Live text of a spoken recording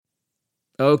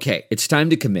Okay, it's time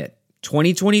to commit.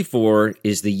 2024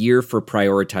 is the year for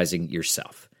prioritizing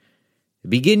yourself.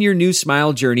 Begin your new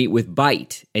smile journey with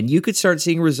Byte, and you could start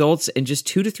seeing results in just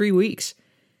 2 to 3 weeks.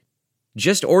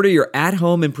 Just order your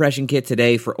at-home impression kit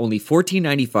today for only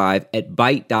 $14.95 at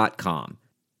Byte.com.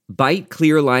 Byte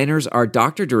clear liners are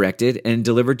doctor-directed and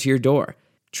delivered to your door.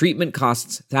 Treatment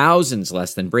costs thousands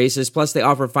less than braces, plus they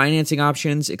offer financing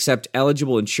options, accept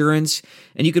eligible insurance,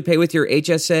 and you could pay with your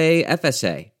HSA,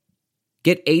 FSA.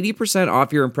 Get 80%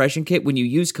 off your impression kit when you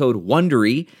use code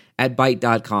WONDERY at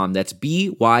Byte.com. That's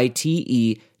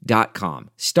BYTE.com.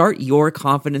 Start your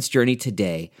confidence journey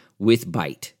today with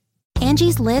Byte.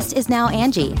 Angie's List is now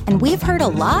Angie, and we've heard a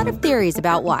lot of theories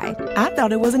about why. I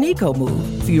thought it was an eco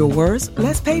move. Fewer words,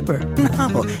 less paper.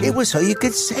 No, it was so you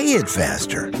could say it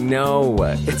faster. No,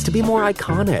 it's to be more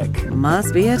iconic.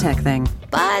 Must be a tech thing.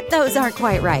 But those aren't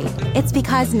quite right. It's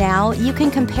because now you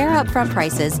can compare upfront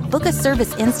prices, book a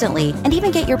service instantly, and even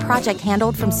get your project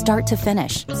handled from start to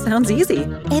finish. Sounds easy.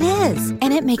 It is,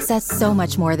 and it makes us so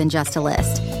much more than just a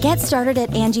list. Get started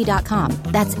at Angie.com.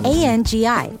 That's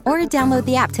ANGI, or download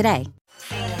the app today.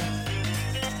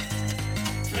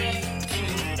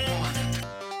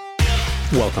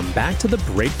 Welcome back to The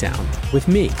Breakdown with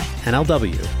me,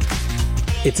 NLW.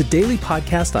 It's a daily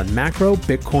podcast on macro,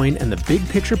 Bitcoin, and the big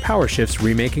picture power shifts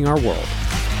remaking our world.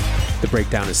 The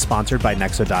Breakdown is sponsored by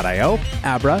Nexo.io,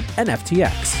 Abra, and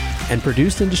FTX, and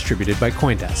produced and distributed by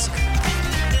CoinDesk.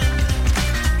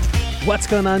 What's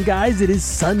going on, guys? It is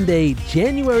Sunday,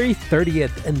 January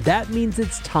 30th, and that means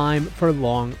it's time for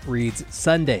Long Reads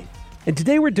Sunday. And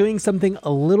today we're doing something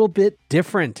a little bit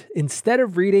different. Instead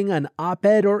of reading an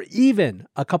op-ed or even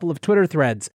a couple of Twitter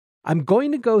threads, I'm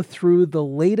going to go through the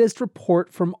latest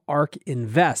report from ARK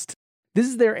Invest. This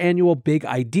is their annual Big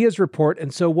Ideas report,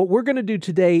 and so what we're going to do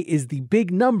today is the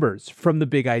big numbers from the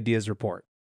Big Ideas report.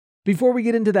 Before we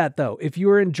get into that, though, if you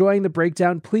are enjoying The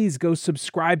Breakdown, please go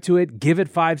subscribe to it, give it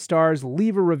 5 stars,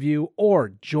 leave a review, or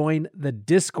join the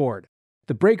Discord.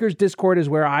 The Breakers Discord is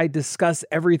where I discuss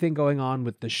everything going on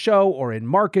with the show or in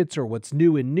markets or what's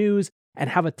new in news and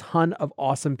have a ton of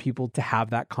awesome people to have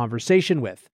that conversation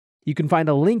with. You can find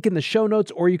a link in the show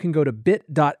notes or you can go to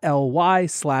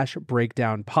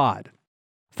bit.ly/breakdownpod.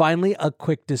 Finally, a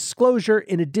quick disclosure.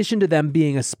 In addition to them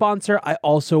being a sponsor, I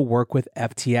also work with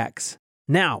FTX.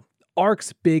 Now,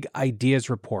 ARK's Big Ideas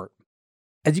report.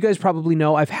 As you guys probably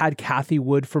know, I've had Cathie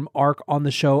Wood from ARK on the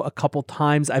show a couple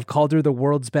times. I've called her the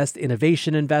world's best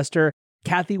innovation investor.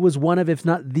 Cathie was one of, if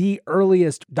not the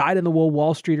earliest, dyed-in-the-wool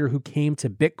Wall Streeter who came to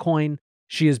Bitcoin.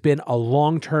 She has been a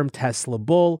long-term Tesla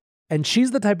bull, and she's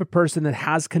the type of person that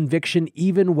has conviction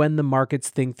even when the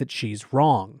markets think that she's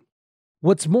wrong.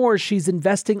 What's more, she's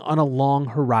investing on a long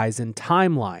horizon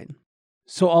timeline.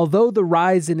 So although the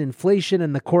rise in inflation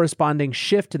and the corresponding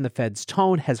shift in the Fed's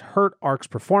tone has hurt ARK's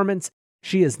performance,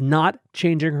 she is not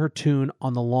changing her tune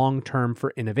on the long term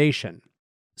for innovation.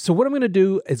 So what I'm going to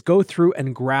do is go through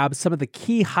and grab some of the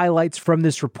key highlights from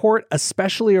this report,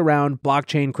 especially around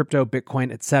blockchain, crypto,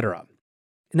 Bitcoin, etc.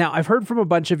 Now, I've heard from a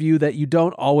bunch of you that you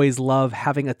don't always love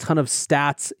having a ton of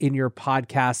stats in your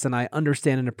podcasts, and I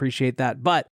understand and appreciate that,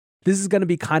 but this is going to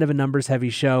be kind of a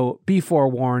numbers-heavy show, be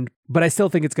forewarned, but I still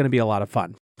think it's going to be a lot of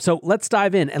fun. So let's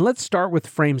dive in, and let's start with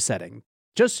frame setting.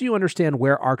 Just so you understand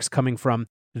where ARK's coming from,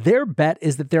 their bet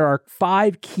is that there are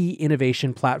 5 key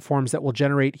innovation platforms that will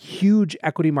generate huge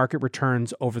equity market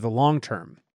returns over the long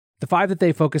term. The 5 that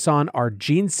they focus on are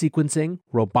gene sequencing,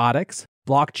 robotics,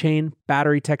 blockchain,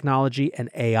 battery technology, and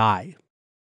AI.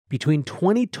 Between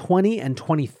 2020 and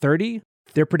 2030,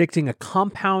 they're predicting a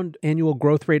compound annual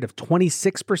growth rate of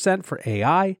 26% for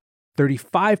AI,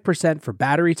 35% for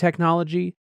battery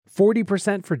technology,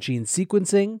 40% for gene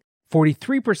sequencing,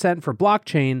 43% for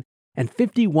blockchain, and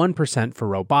 51% for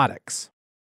robotics.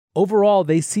 Overall,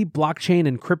 they see blockchain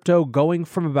and crypto going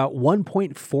from about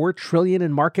 $1.4 trillion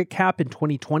in market cap in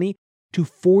 2020 to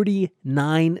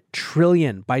 $49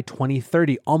 trillion by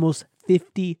 2030, almost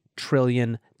 $50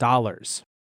 trillion.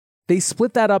 They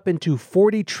split that up into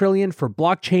 $40 trillion for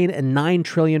blockchain and $9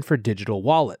 trillion for digital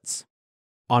wallets.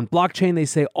 On blockchain, they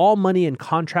say all money and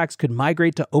contracts could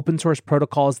migrate to open source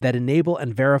protocols that enable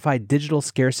and verify digital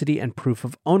scarcity and proof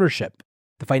of ownership.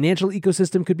 The financial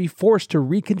ecosystem could be forced to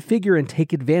reconfigure and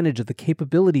take advantage of the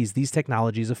capabilities these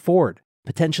technologies afford,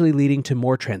 potentially leading to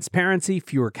more transparency,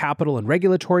 fewer capital and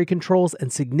regulatory controls,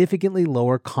 and significantly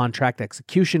lower contract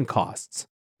execution costs.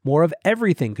 More of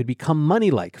everything could become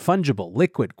money-like, fungible,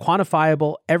 liquid,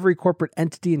 quantifiable. Every corporate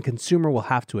entity and consumer will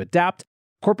have to adapt.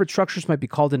 Corporate structures might be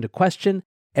called into question.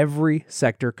 Every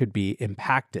sector could be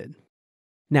impacted.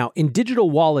 Now, in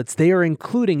digital wallets, they are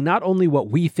including not only what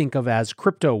we think of as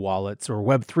crypto wallets or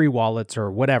Web3 wallets or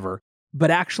whatever,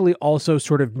 but actually also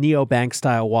sort of neobank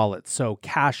style wallets, so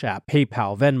Cash App,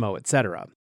 PayPal, Venmo, etc.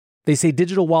 They say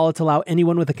digital wallets allow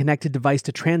anyone with a connected device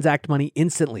to transact money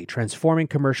instantly, transforming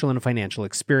commercial and financial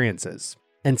experiences,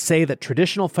 and say that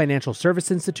traditional financial service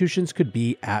institutions could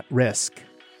be at risk.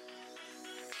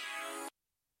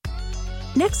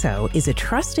 Nexo is a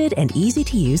trusted and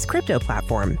easy-to-use crypto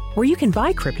platform where you can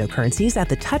buy cryptocurrencies at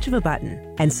the touch of a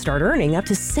button and start earning up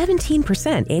to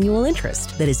 17% annual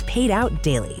interest that is paid out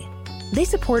daily. They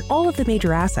support all of the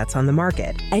major assets on the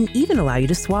market and even allow you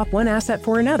to swap one asset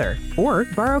for another or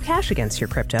borrow cash against your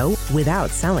crypto without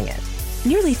selling it.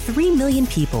 Nearly 3 million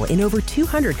people in over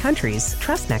 200 countries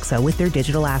trust Nexo with their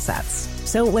digital assets.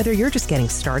 So whether you're just getting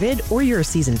started or you're a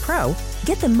seasoned pro,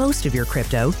 get the most of your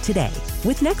crypto today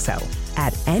with Nexo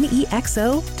at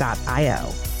nexo.io.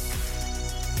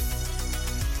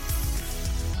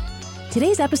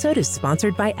 Today's episode is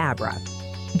sponsored by Abra.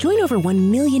 Join over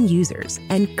 1 million users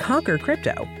and conquer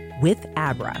crypto with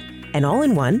Abra, an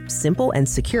all-in-one, simple, and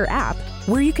secure app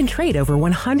where you can trade over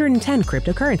 110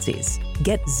 cryptocurrencies,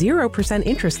 get 0%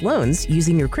 interest loans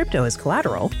using your crypto as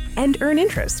collateral, and earn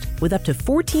interest with up to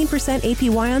 14%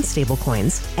 APY on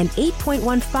stablecoins and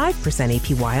 8.15%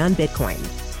 APY on Bitcoin.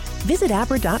 Visit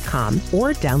Abra.com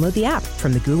or download the app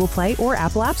from the Google Play or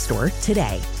Apple App Store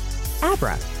today.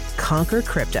 Abra, conquer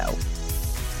crypto.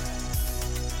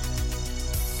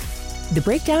 The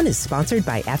Breakdown is sponsored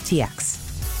by FTX.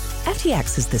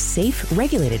 FTX is the safe,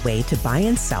 regulated way to buy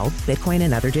and sell Bitcoin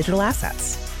and other digital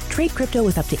assets. Trade crypto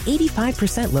with up to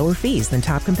 85% lower fees than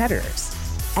top competitors.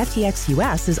 FTX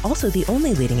US is also the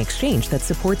only leading exchange that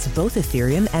supports both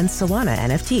Ethereum and Solana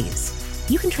NFTs.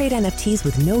 You can trade NFTs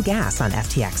with no gas on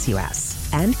FTX US,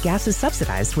 and gas is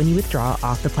subsidized when you withdraw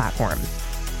off the platform.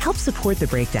 Help support The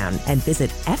Breakdown and visit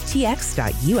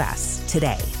ftx.us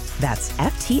today. That's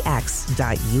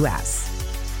ftx.us.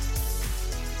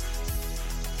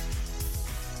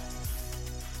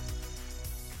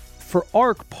 For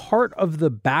ARK, part of the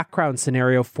background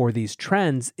scenario for these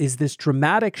trends is this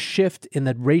dramatic shift in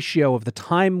the ratio of the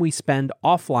time we spend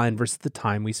offline versus the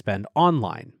time we spend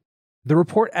online. The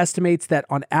report estimates that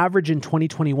on average in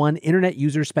 2021, internet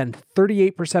users spend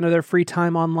 38% of their free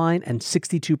time online and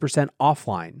 62%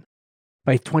 offline.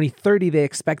 By 2030, they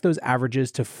expect those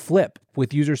averages to flip,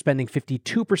 with users spending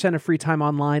 52% of free time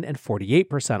online and 48%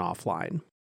 offline.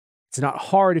 It's not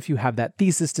hard if you have that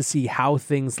thesis to see how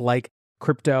things like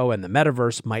crypto and the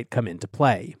metaverse might come into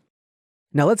play.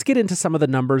 Now let's get into some of the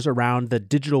numbers around the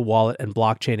digital wallet and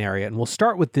blockchain area, and we'll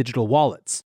start with digital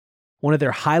wallets. One of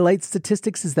their highlight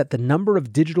statistics is that the number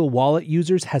of digital wallet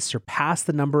users has surpassed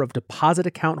the number of deposit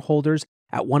account holders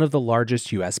at one of the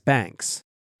largest US banks.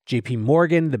 JP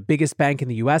Morgan, the biggest bank in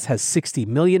the US, has 60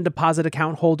 million deposit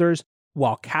account holders,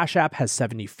 while Cash App has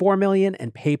 74 million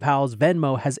and PayPal's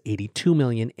Venmo has 82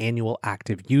 million annual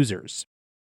active users.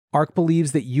 ARK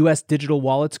believes that US digital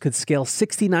wallets could scale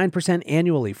 69%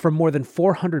 annually from more than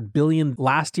 $400 billion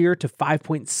last year to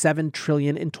 $5.7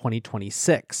 trillion in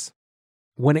 2026.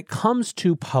 When it comes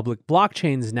to public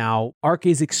blockchains now, ARK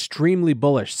is extremely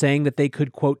bullish, saying that they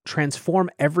could, quote, transform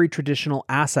every traditional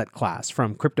asset class,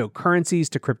 from cryptocurrencies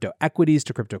to crypto equities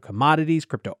to crypto commodities,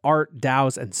 crypto art,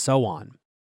 DAOs, and so on.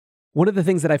 One of the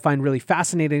things that I find really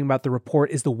fascinating about the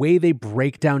report is the way they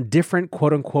break down different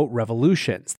quote-unquote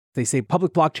revolutions. They say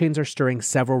public blockchains are stirring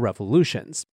several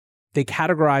revolutions. They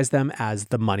categorize them as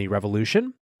the money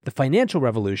revolution, the financial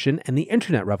revolution, and the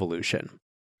internet revolution.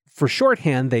 For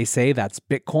shorthand, they say that's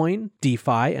Bitcoin,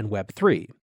 DeFi, and Web3.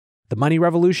 The money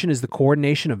revolution is the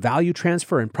coordination of value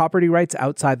transfer and property rights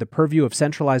outside the purview of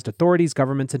centralized authorities,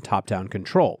 governments, and top-down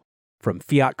control, from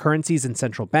fiat currencies and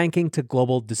central banking to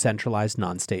global decentralized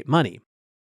non-state money.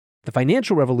 The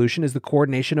financial revolution is the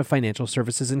coordination of financial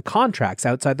services and contracts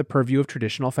outside the purview of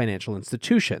traditional financial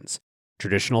institutions,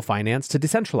 traditional finance to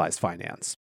decentralized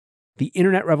finance. The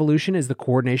internet revolution is the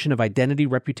coordination of identity,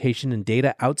 reputation, and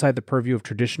data outside the purview of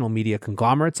traditional media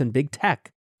conglomerates and big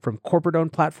tech, from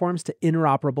corporate-owned platforms to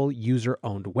interoperable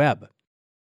user-owned web.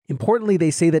 Importantly, they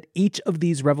say that each of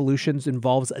these revolutions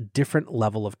involves a different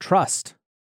level of trust.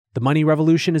 The money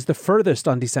revolution is the furthest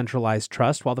on decentralized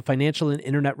trust, while the financial and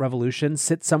internet revolution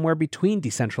sit somewhere between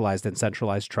decentralized and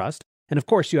centralized trust. And of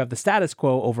course, you have the status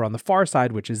quo over on the far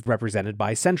side, which is represented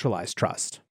by centralized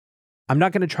trust. I'm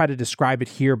not going to try to describe it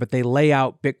here, but they lay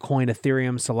out Bitcoin,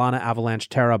 Ethereum, Solana, Avalanche,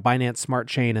 Terra, Binance Smart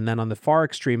Chain, and then on the far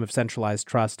extreme of centralized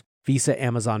trust, Visa,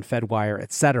 Amazon, Fedwire,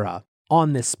 etc.,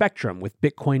 on this spectrum, with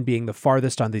Bitcoin being the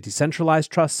farthest on the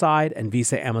decentralized trust side and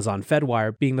Visa, Amazon,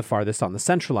 Fedwire being the farthest on the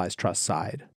centralized trust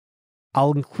side.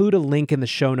 I'll include a link in the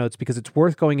show notes because it's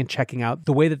worth going and checking out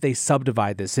the way that they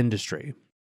subdivide this industry.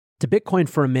 to Bitcoin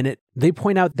for a minute, they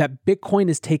point out that Bitcoin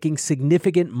is taking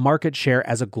significant market share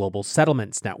as a global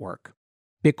settlements network.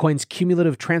 Bitcoin's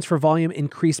cumulative transfer volume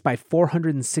increased by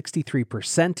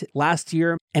 463% last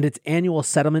year, and its annual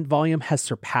settlement volume has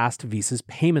surpassed Visa's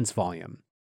payments volume.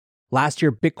 Last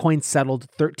year, Bitcoin settled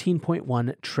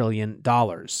 $13.1 trillion.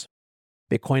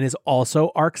 Bitcoin is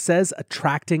also, ARK says,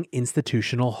 attracting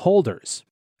institutional holders.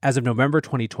 As of November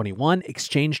 2021,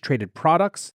 exchange-traded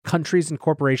products, countries, and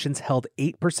corporations held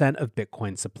 8% of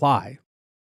Bitcoin's supply.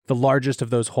 The largest of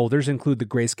those holders include the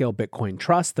Grayscale Bitcoin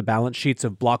Trust, the balance sheets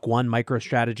of Block One,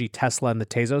 MicroStrategy, Tesla, and the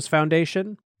Tezos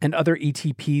Foundation, and other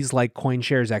ETPs like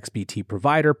CoinShares XBT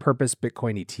Provider, Purpose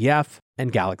Bitcoin ETF,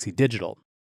 and Galaxy Digital.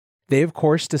 They, of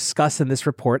course, discuss in this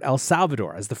report El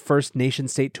Salvador as the first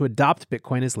nation-state to adopt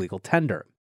Bitcoin as legal tender,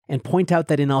 and point out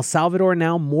that in El Salvador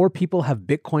now more people have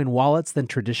Bitcoin wallets than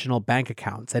traditional bank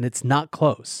accounts, and it's not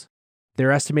close.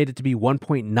 They're estimated to be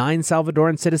 1.9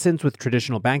 Salvadoran citizens with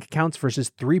traditional bank accounts versus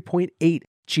 3.8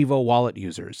 Chivo wallet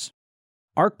users.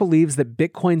 ARK believes that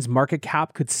Bitcoin's market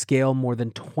cap could scale more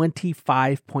than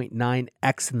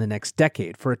 25.9x in the next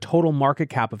decade for a total market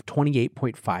cap of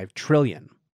 $28.5 trillion.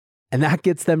 And that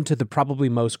gets them to the probably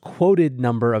most quoted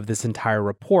number of this entire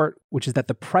report, which is that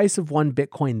the price of one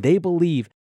Bitcoin they believe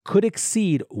could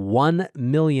exceed 1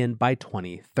 million by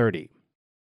 2030.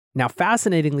 Now,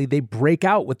 fascinatingly, they break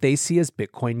out what they see as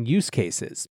Bitcoin use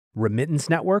cases: remittance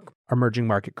network, emerging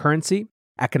market currency,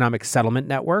 economic settlement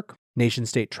network,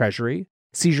 nation-state treasury,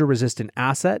 seizure-resistant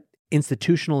asset,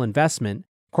 institutional investment,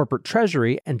 corporate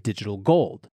treasury, and digital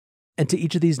gold. And to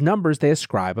each of these numbers, they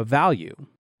ascribe a value.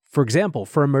 For example,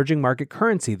 for emerging market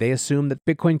currency, they assume that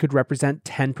Bitcoin could represent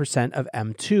 10% of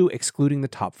M2, excluding the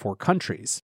top 4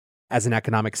 countries. As an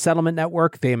economic settlement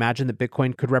network, they imagine that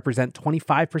Bitcoin could represent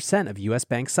 25% of U.S.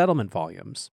 bank settlement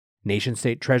volumes.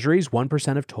 Nation-state treasuries,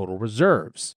 1% of total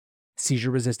reserves.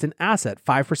 Seizure-resistant asset,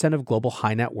 5% of global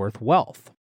high net worth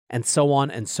wealth. And so on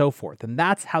and so forth. And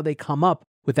that's how they come up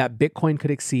with that Bitcoin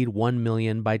could exceed 1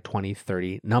 million by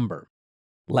 2030 number.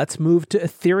 Let's move to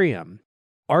Ethereum.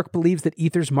 ARK believes that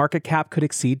Ether's market cap could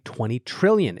exceed 20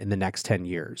 trillion in the next 10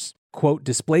 years, quote,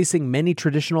 displacing many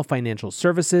traditional financial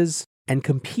services and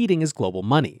competing as global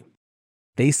money.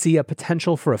 They see a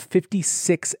potential for a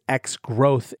 56x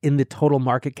growth in the total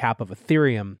market cap of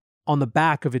Ethereum on the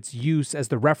back of its use as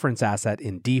the reference asset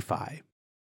in DeFi.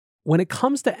 When it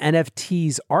comes to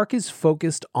NFTs, ARK is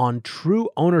focused on true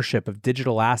ownership of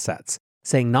digital assets,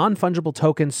 saying non-fungible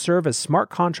tokens serve as smart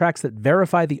contracts that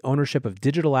verify the ownership of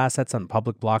digital assets on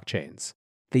public blockchains.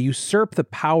 They usurp the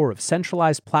power of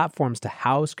centralized platforms to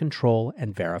house, control,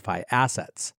 and verify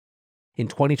assets. In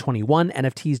 2021,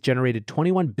 NFTs generated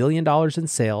 $21 billion in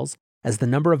sales as the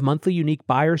number of monthly unique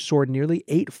buyers soared nearly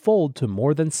 8-fold to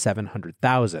more than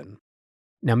 700,000.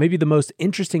 Now, maybe the most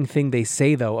interesting thing they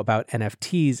say, though, about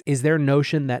NFTs is their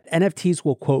notion that NFTs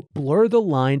will, quote, blur the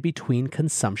line between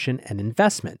consumption and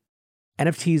investment.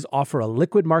 NFTs offer a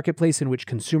liquid marketplace in which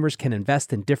consumers can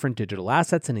invest in different digital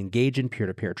assets and engage in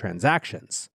peer-to-peer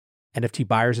transactions. NFT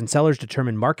buyers and sellers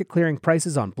determine market clearing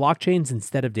prices on blockchains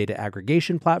instead of data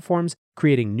aggregation platforms,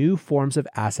 creating new forms of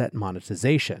asset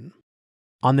monetization.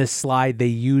 On this slide, they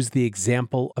use the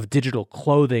example of digital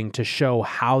clothing to show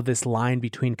how this line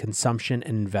between consumption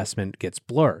and investment gets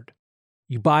blurred.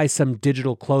 You buy some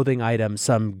digital clothing item,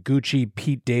 some Gucci,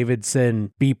 Pete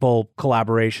Davidson, Beeple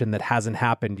collaboration that hasn't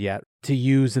happened yet, to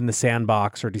use in the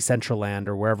Sandbox or Decentraland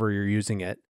or wherever you're using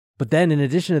it. But then in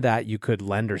addition to that, you could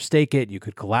lend or stake it, you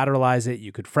could collateralize it,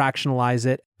 you could fractionalize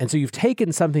it. And so you've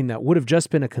taken something that would have just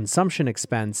been a consumption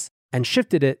expense and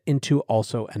shifted it into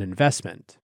also an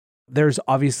investment. There's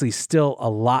obviously still a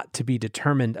lot to be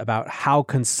determined about how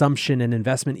consumption and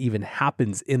investment even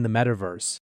happens in the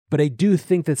metaverse. But I do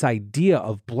think this idea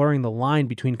of blurring the line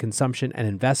between consumption and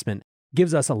investment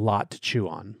gives us a lot to chew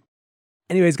on.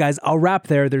 Anyways, guys, I'll wrap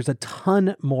there. There's a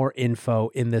ton more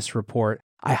info in this report.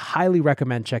 I highly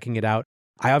recommend checking it out.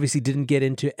 I obviously didn't get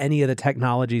into any of the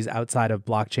technologies outside of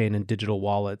blockchain and digital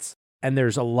wallets, and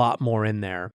there's a lot more in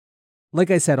there. Like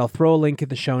I said, I'll throw a link in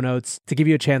the show notes to give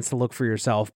you a chance to look for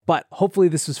yourself, but hopefully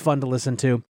this was fun to listen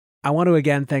to. I want to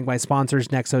again thank my sponsors,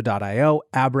 Nexo.io,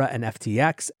 Abra, and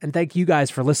FTX, and thank you guys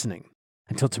for listening.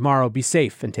 Until tomorrow, be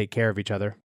safe and take care of each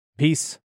other. Peace.